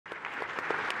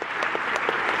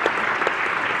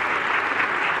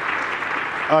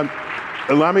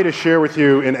Allow me to share with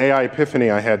you an AI epiphany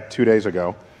I had 2 days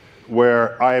ago,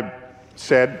 where I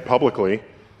said publicly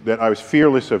that I was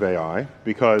fearless of AI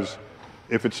because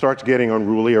if it starts getting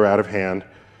unruly or out of hand,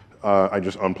 I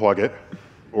just unplug it.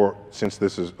 Or since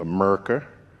this is America,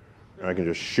 I can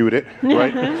just shoot it,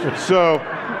 right? So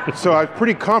I'm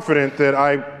pretty confident that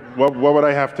what would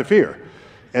I have to fear?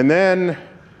 And then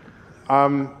I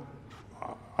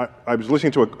was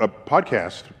listening to a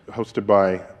podcast hosted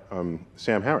by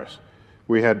Sam Harris.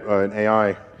 We had an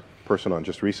AI person on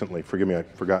just recently. Forgive me, I've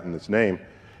forgotten his name.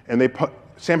 And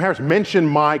Sam Harris mentioned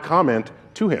my comment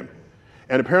to him.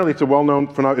 And apparently it's a well-known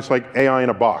phenomenon. It's like AI in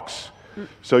a box.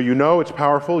 So you know it's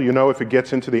powerful. You know if it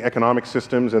gets into the economic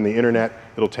systems and the internet,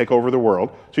 it'll take over the world.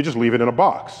 So you just leave it in a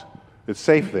box. It's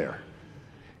safe there.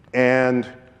 And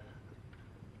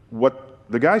what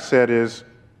the guy said is,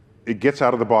 it gets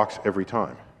out of the box every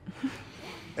time.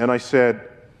 And I said,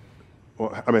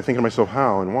 well, I'm thinking to myself,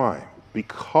 how and why?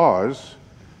 Because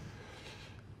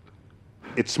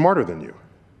it's smarter than you.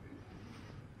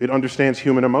 It understands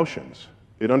human emotions.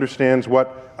 It understands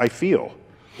what I feel,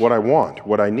 what I want,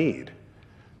 what I need.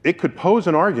 It could pose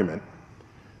an argument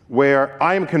where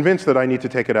I am convinced that I need to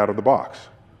take it out of the box.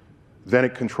 Then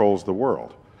it controls the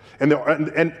world.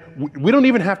 And we don't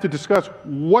even have to discuss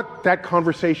what that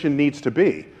conversation needs to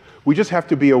be. We just have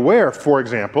to be aware, for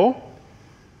example,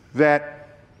 that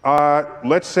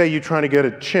let's say you're trying to get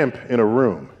a chimp in a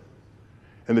room.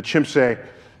 And the chimps say,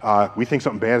 we think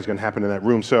something bad is going to happen in that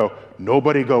room, so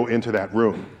nobody go into that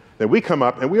room. Then we come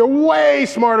up, and we are way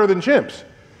smarter than chimps.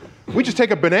 We just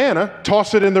take a banana,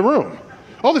 toss it in the room.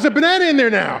 Oh, there's a banana in there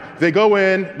now. They go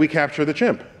in, we capture the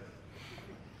chimp.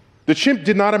 The chimp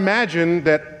did not imagine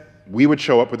that we would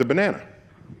show up with a banana.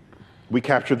 We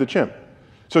captured the chimp.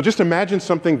 So just imagine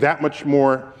something that much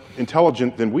more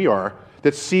intelligent than we are,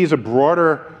 that sees a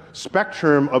broader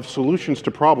spectrum of solutions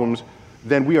to problems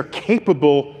than we are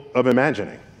capable of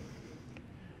imagining.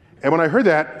 And when I heard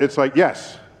that, it's like,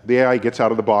 yes, the AI gets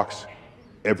out of the box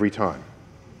every time.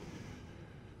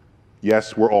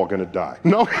 Yes, we're all going to die.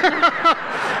 No?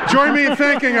 Join me in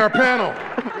thanking our panel.